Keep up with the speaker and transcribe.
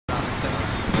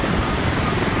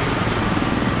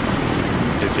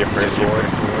this your first war?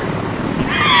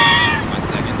 It's my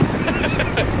second.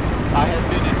 I have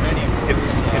been in many wars.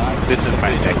 This is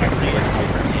my second war.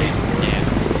 Yeah.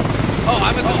 Oh,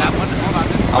 I'm gonna do that one. Hold on.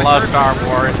 This is I my love third Star one.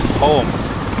 Wars. Home.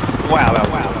 Wow, that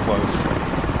was close.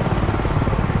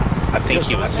 I think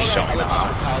he was just showing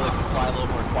off. Pilot to fly a little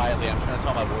more quietly. I'm trying to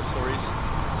tell my war stories.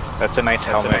 That's a nice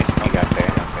helmet you got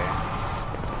there.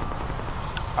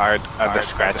 Are the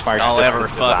scratch marks I'll ever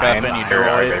fuck up design, any or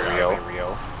are they droids.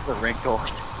 real? The wrinkle.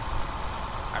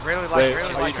 I really like. Wait, really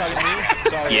are you like talking to me?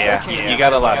 Sorry, Yeah, I can't you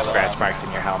got a lot of scratch marks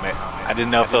in your helmet. I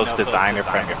didn't know if it was design or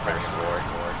from your first war.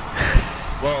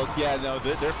 Well, yeah, no,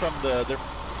 they're from the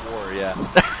war, yeah.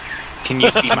 Can you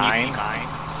see mine?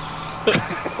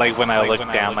 Like when I look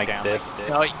down like this?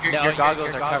 No, your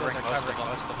goggles are covering most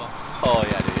of them. Oh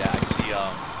yeah, dude, yeah. I see.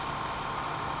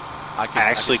 I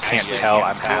actually can't tell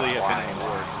I'm half really blind. have been in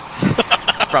war.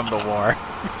 From the war.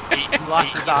 He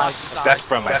lost his eyes. That's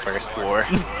from my first war. I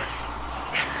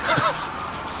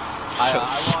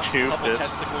lost a couple stupid.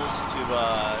 testicles to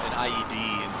an IED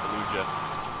in Fallujah.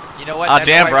 You know what? Oh That's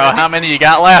damn, why bro, Randy's how many you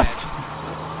got left?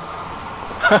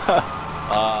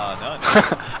 None.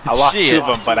 I lost Shit. 2 of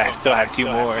them, but I still have 2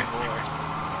 more.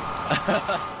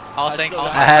 All thanks to I I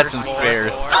had my some first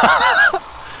spares. war.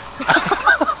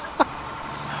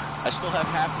 I still have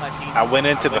half my team. I went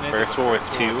into the first war with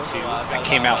 2. I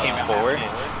came out with 4,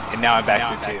 and now I'm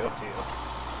back to 2.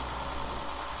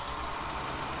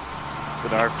 It's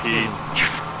an RP.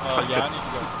 Yeah, I need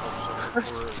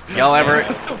to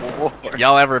go.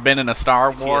 Y'all ever been in a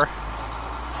Star War?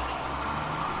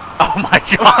 Oh my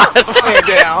god! Man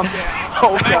down.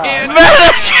 Oh Man.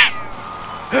 Medic!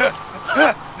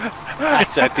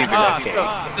 Actually, I think they're okay.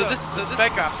 So this is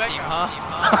Spec Ops team, huh?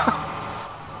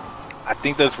 I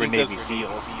think those were Navy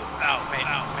SEALs. Oh man,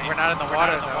 we're not in the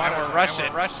water though. And we're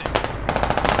rushing.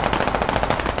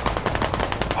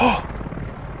 Oh!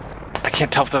 I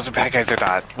can't tell if those are bad guys or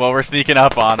not. Well, we're sneaking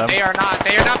up on them. They are not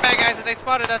bad guys, and they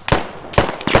spotted us.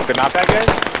 They're not bad guys?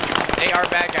 They are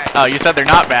bad guys. Oh, you said they're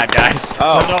not bad guys.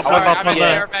 Oh, No, Sorry, I'm up I on mean,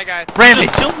 they are the. bad guys. Randy,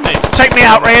 Just killed me. check me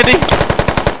out, Randy!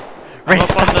 I'm Randy, up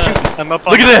on stop shooting. the. I'm up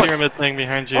on Look the at this. pyramid thing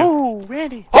behind you. Oh,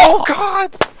 Randy. Oh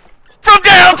god! From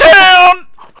downtown!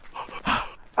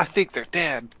 I think they're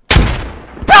dead.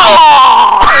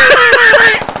 Oh!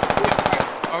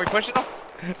 Are we pushing them?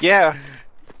 Yeah.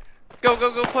 Go,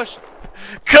 push.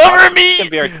 Cover It's gonna me!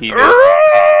 be our team.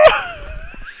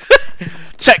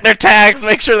 Check their tags,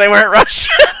 make sure they weren't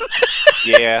Russian.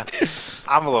 Yeah.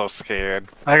 I'm a little scared.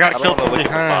 I got I don't killed wanna from look at the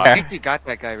behind. box. I think you got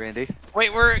that guy, Randy.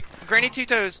 Wait, we're Granny Two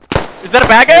Toes. Is that a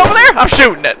bad guy over there? I'm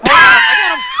shooting it. I got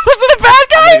him. Was it a bad I'm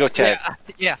guy? gonna go check.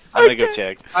 Yeah. I'm gonna go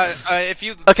check. If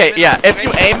you. Okay, yeah, if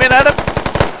you aim it at him.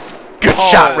 Good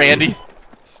shot, Randy.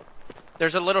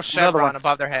 There's a little Another chevron one.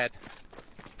 above their head.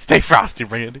 Stay frosty,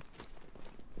 Randy.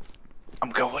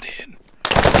 I'm going in.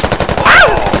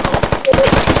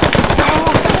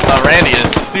 Oh, Randy is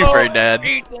super dead.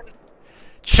 Ethan.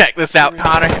 Check this out,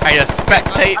 Connor. Are you I'm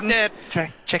spectating? dead.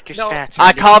 Check your No. stats. I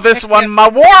Randy. call this one my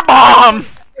war bomb.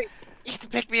 Ethan,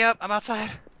 pick me up. I'm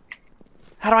outside.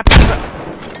 How do I pick it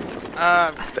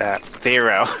up? That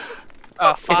 0.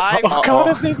 5. Oh god,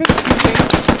 I've never seen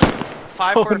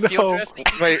 5 for a field dress.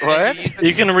 Wait, what?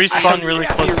 You can respawn really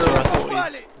close to us.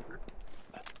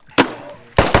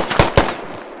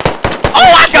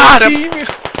 Oh, I got him!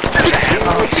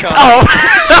 Oh,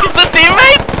 that was a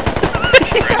teammate?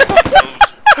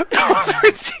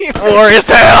 War is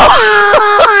hell!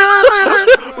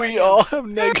 We all have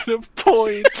negative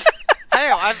points.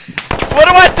 Hey, I'm. What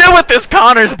do I do with this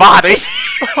Connor's body?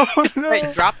 Oh no.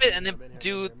 Wait, drop it and then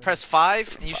press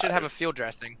 5, and you should have a field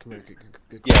dressing.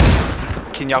 Yeah.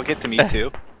 Can y'all get to me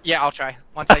too? Yeah, I'll try.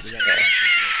 Once I.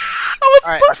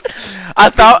 I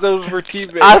thought those were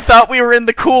teammates. I thought we were in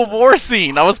the cool war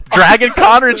scene. I was dragging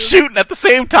Connor and shooting at the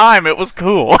same time. It was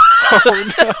cool.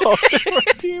 Oh no. They were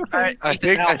teammates. Alright, I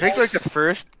think like the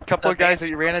first couple of guys that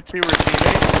you ran into were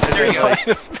teammates. And There you then,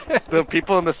 go. like, the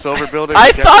people in the silver building.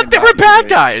 I were thought they definitely were not bad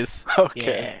teammates. guys.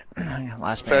 Okay.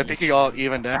 Last So I think you all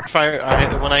evened out. If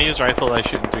when I use rifle, I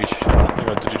shoot in 3 shots. I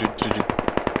go do-do-do-do-do.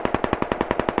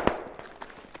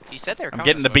 You said they were I'm coming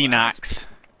getting the this way, B-Nox.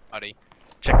 buddy.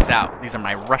 Check this out. These are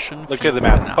my Russian. Look at the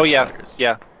map. Oh yeah,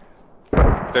 yeah.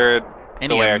 They're Any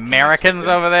the way I Americans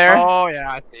connect over there? Oh yeah,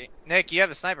 I see. Nick, you have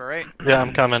the sniper, right? Yeah,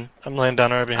 I'm coming. I'm laying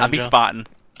down right I'll behind be you. spotting.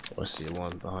 I see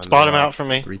one behind. Spot him out for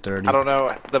me. 330. I don't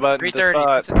know the button. 330.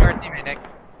 Listen to our teammate, Nick.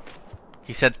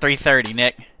 He said 3:30,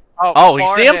 Nick. Oh, you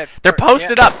far see them? ahead. They're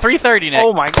posted up. 3:30, Nick.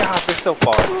 Oh my god, they're so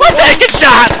far. We're taking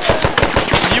shots.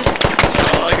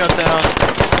 Oh, I got down.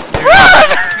 Run!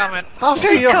 Nick's coming. I'll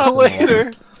see you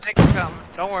later. Nick's coming.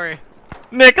 Don't worry.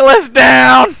 Nicholas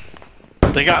down.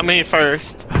 They got me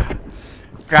first.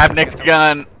 Grab Nick's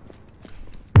gun.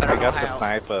 I got the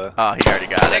sniper. Oh, he already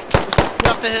got it. Nick, get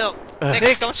off the hill.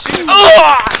 Nick, don't shoot.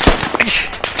 Oh!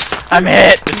 I'm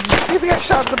hit. You got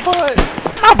shot in the butt.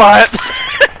 My butt.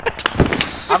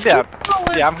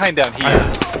 Yeah, I'm hiding down here.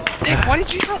 Nick, why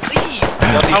did you not leave?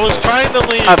 I was trying to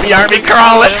leave. I'll be army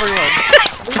crawling.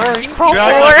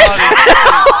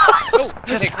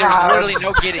 Nick, there's literally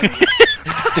no getting.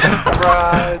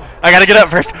 I gotta get up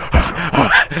first.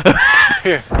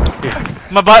 Here.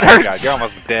 My butt Oh hurts. God, you're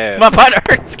almost dead. My butt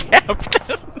hurts,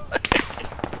 Captain.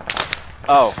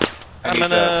 Oh. I'm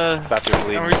gonna. Stop your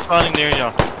bleeding. I'm respawning near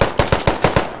y'all.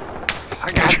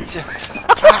 I got you.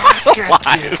 I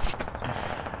got you.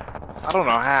 I don't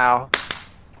know how.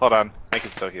 Hold on. I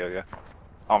can still heal you.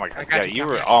 Oh my God. Yeah, you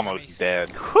were almost dead.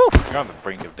 Whew. You're on the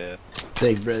brink of death.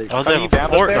 Thanks, brother. Oh, Are they you have a down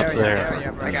up fort there? up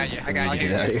there. I got you. I got Get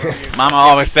you. out of here. Mama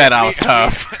always said I was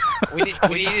tough. We need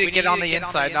to get on the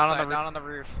inside, not on the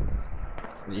roof.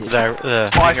 The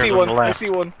Oh, I hangars see on one. the I left. see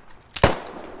one.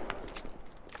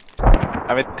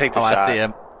 I'm gonna take the Oh, shot. I see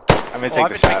him. I'm gonna take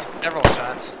the shot. Several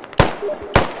shots.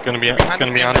 Gonna be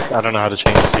honest. I don't know how to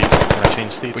change seats. Can I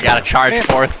change seats? We gotta charge Man,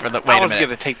 forth for the. I Wait a was minute.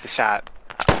 gonna take the shot.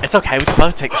 It's okay. We can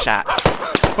both take a shot.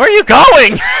 Where are you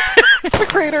going? The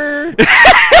crater.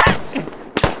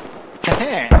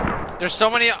 There's so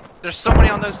many on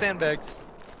those sandbags.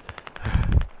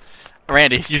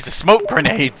 Randy, use the smoke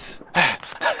grenades.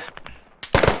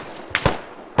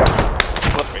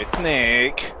 With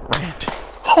Nick. Randy,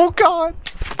 Oh God.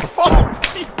 what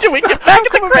are you doing? Get back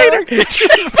in the crater! Get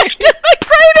back in the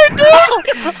crater, dude!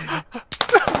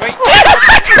 Wait,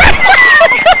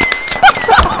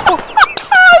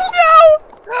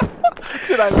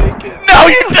 Did I make it? No,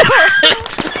 you didn't!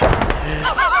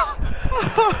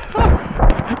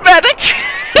 Medic!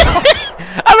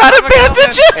 I'm out of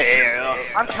bandages!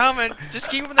 I'm coming. Just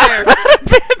keep them there. I'm out of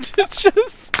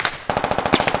bandages!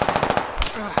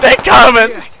 They're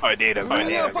coming! I need him. I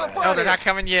need him. No, they're not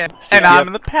coming yet. And I'm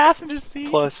in the passenger seat.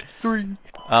 +3.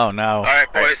 Oh no.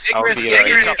 Alright, boys. I'll Icarus, be get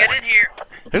right in here.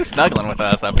 Who's snuggling with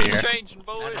us up here? I don't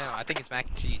know. I think it's mac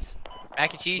and cheese.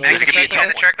 Mac and cheese. Mac and cheese on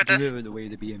the truck with us. Deliver the way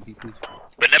to BMP, please.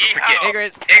 But never forget.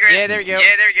 Icarus. Icarus. Yeah, there you go.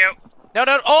 Yeah, there you go. No,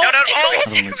 no. Oh, No, no, oh,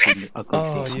 Icarus. I don't like seeing ugly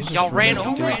faces. Y'all ran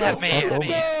over that man.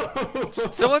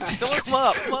 Someone come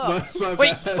up.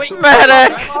 Wait.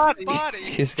 Medic! Body.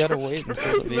 He's gotta wait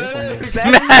until the vehicle moves.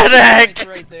 Medic!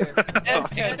 Right there.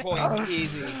 10 points,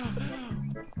 easy.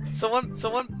 Someone,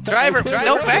 driver,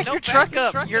 no, back your truck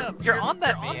up. You're on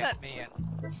that man.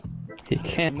 He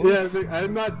can't move. Yeah,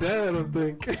 I'm not dead, I don't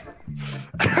think.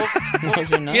 No,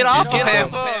 you're not. Get off of You're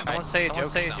him. not. I want to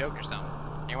say a joke or something.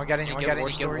 Anyone got any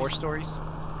good war stories?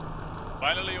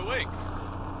 Finally awake.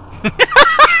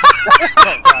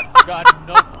 God,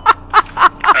 no.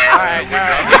 Alright, he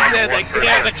said like, get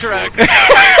out of the truck.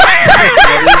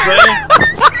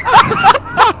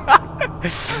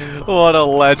 What a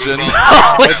legend.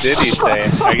 What did he say? I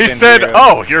He didn't said, hear him.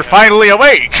 "Oh, you're finally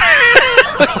awake."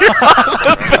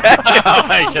 Oh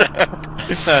my God.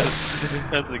 That's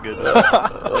a good one.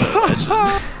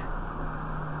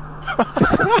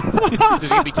 This is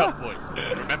gonna be tough, boys.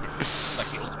 Remember, like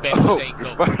the old Spanish saying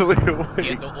goes, Finally awake.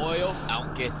 get the oil,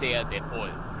 aunque sea de pollo.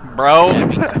 Bro, That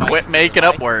means fight quit for making your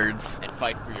up life words. And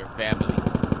fight for your family.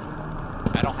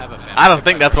 I don't have a family. I don't I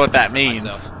think fight that's for what that for means.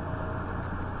 myself.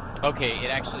 Okay, it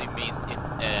actually means if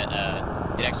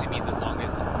it actually means as long as.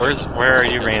 Where are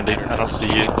you, Randy? I don't see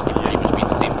you. It pretty much mean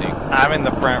the same thing. I'm in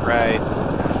the front right.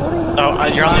 Oh,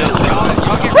 you're on the other side.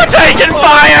 We're taking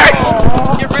fire!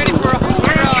 Get ready for a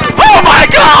hurrah! Oh my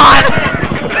God!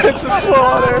 It's a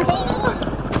slaughter.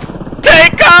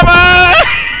 Take cover!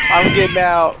 I'm getting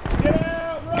out.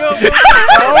 Go!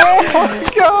 Oh my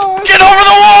God. Get over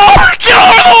the wall! Get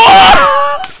over the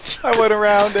wall! I went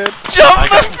around it. Jump I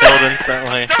got the killed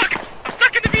instantly. I'm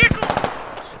stuck in the vehicle.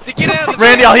 Get out of the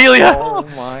Randy, I'll heal you. Oh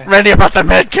my. Randy, about the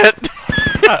med kit.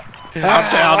 I'm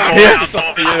down. Here. It's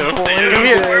up to you. Come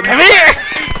here. Come here.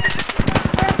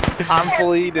 I'm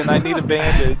bleeding. I need a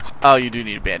bandage. Oh, you do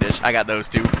need a bandage. I got those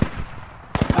too.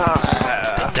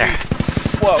 There.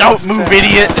 Whoa, Don't move,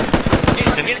 idiot.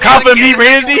 Cover me,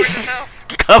 Randy.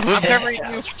 Cover I'm me. covering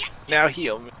you. Now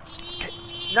heal me.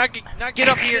 Now get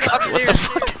up here. Up What here. the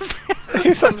fuck is that?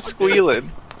 Hear something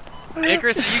squealing.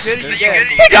 Icarus, are you good as you get?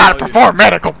 We gotta perform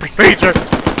medical procedure.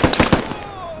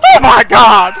 Oh my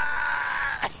God.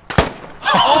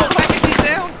 Oh, package is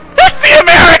down. It's the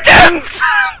Americans.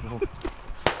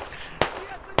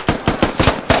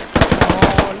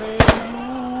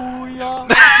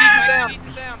 Package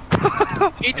is down.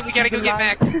 Ethan, we gotta go get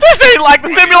Mac. This ain't like the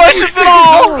simulations at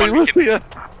all.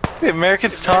 The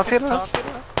Americans taunted us?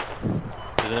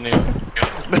 Is anyone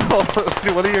No,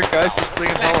 dude, one of your guys is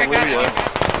singing Hallelujah.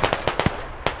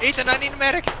 Ethan, I need a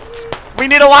medic. We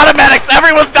need a lot of medics.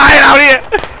 Everyone's dying out here.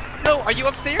 No, are you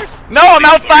upstairs? No, I'm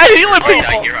outside healing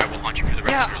people. Here, I will haunt you for the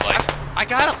rest Yeah, of your life. I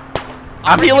got him.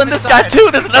 I'm healing this guy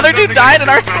too. There's another dude dying in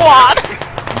our squad.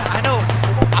 I know.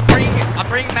 I'm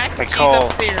bringing mac and cheese Cole.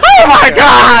 upstairs. Oh my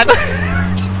god!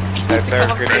 Is there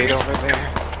a grenade over there?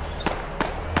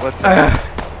 What's that?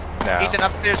 No. Ethan,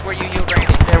 upstairs where you healed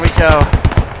Randy. There we go.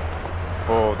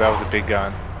 Oh, that was a big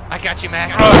gun. I got you, Mac.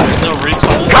 There's no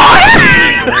respawn.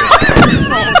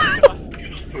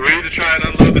 We're ready to try and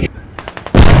unload the.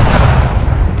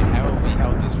 How have we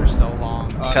held this for so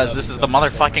long? Because this is the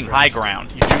motherfucking high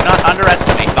ground. You do not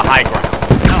underestimate the high ground.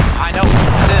 No, I know,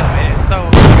 but still, it is so.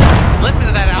 Listen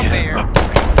to that out there.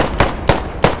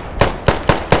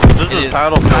 This It is is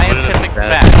battlefield. scientific man.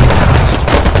 fact.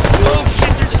 Oh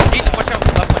shit, there's a Ethan, watch out.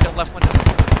 Left window.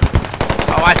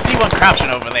 Oh, I see one crouching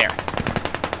over there.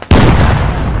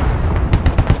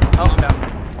 Oh, I'm down.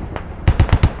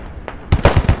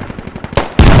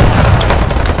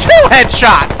 2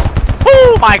 headshots!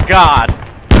 Oh my god!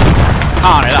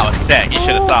 Connor, that was sick. You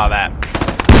should have saw that.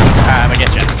 Alright, I'm gonna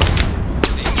get you.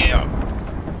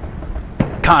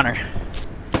 Connor.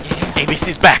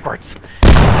 ABC's backwards.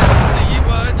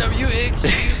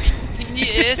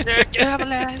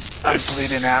 I'm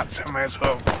bleeding out, so I might as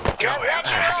well go out.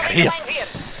 Heal.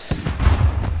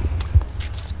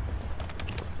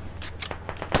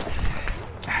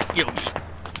 Yogi.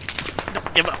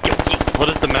 Don't give up, Yogi. What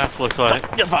does the map look like?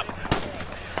 Don't give up.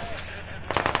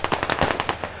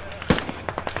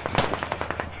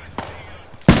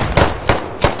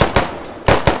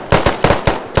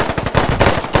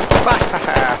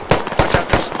 Watch out,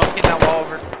 there's smoke in that wall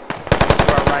over to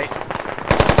our right.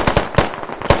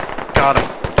 Got him.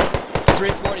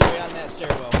 340 right on that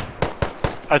stairwell.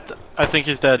 I think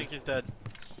he's dead. Is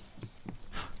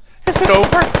it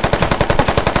over?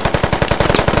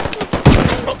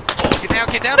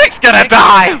 Get down. Nick's gonna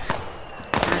die!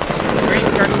 Green,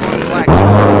 dark, black.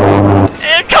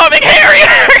 Incoming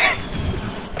Harrier!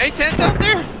 Hey, 10's out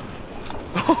there?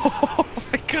 Oh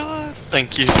my god.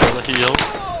 Thank you for the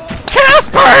heals.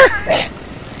 Casper!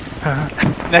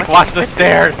 Nick, watch the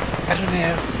stairs. I don't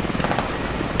know.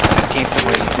 I came from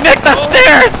where you. Nick, the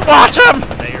stairs! Watch him!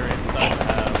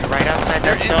 Right outside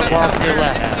They're that inside stone the wall house. to your They're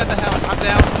left. inside the house. I'm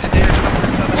down, and they're somewhere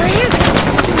inside the house. There he is!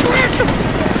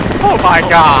 Oh my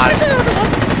god!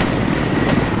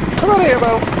 Come on,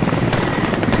 ammo.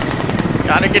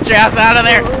 Gotta get your ass out of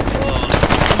there!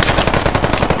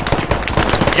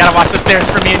 You gotta watch the stairs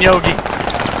for me and Yogi.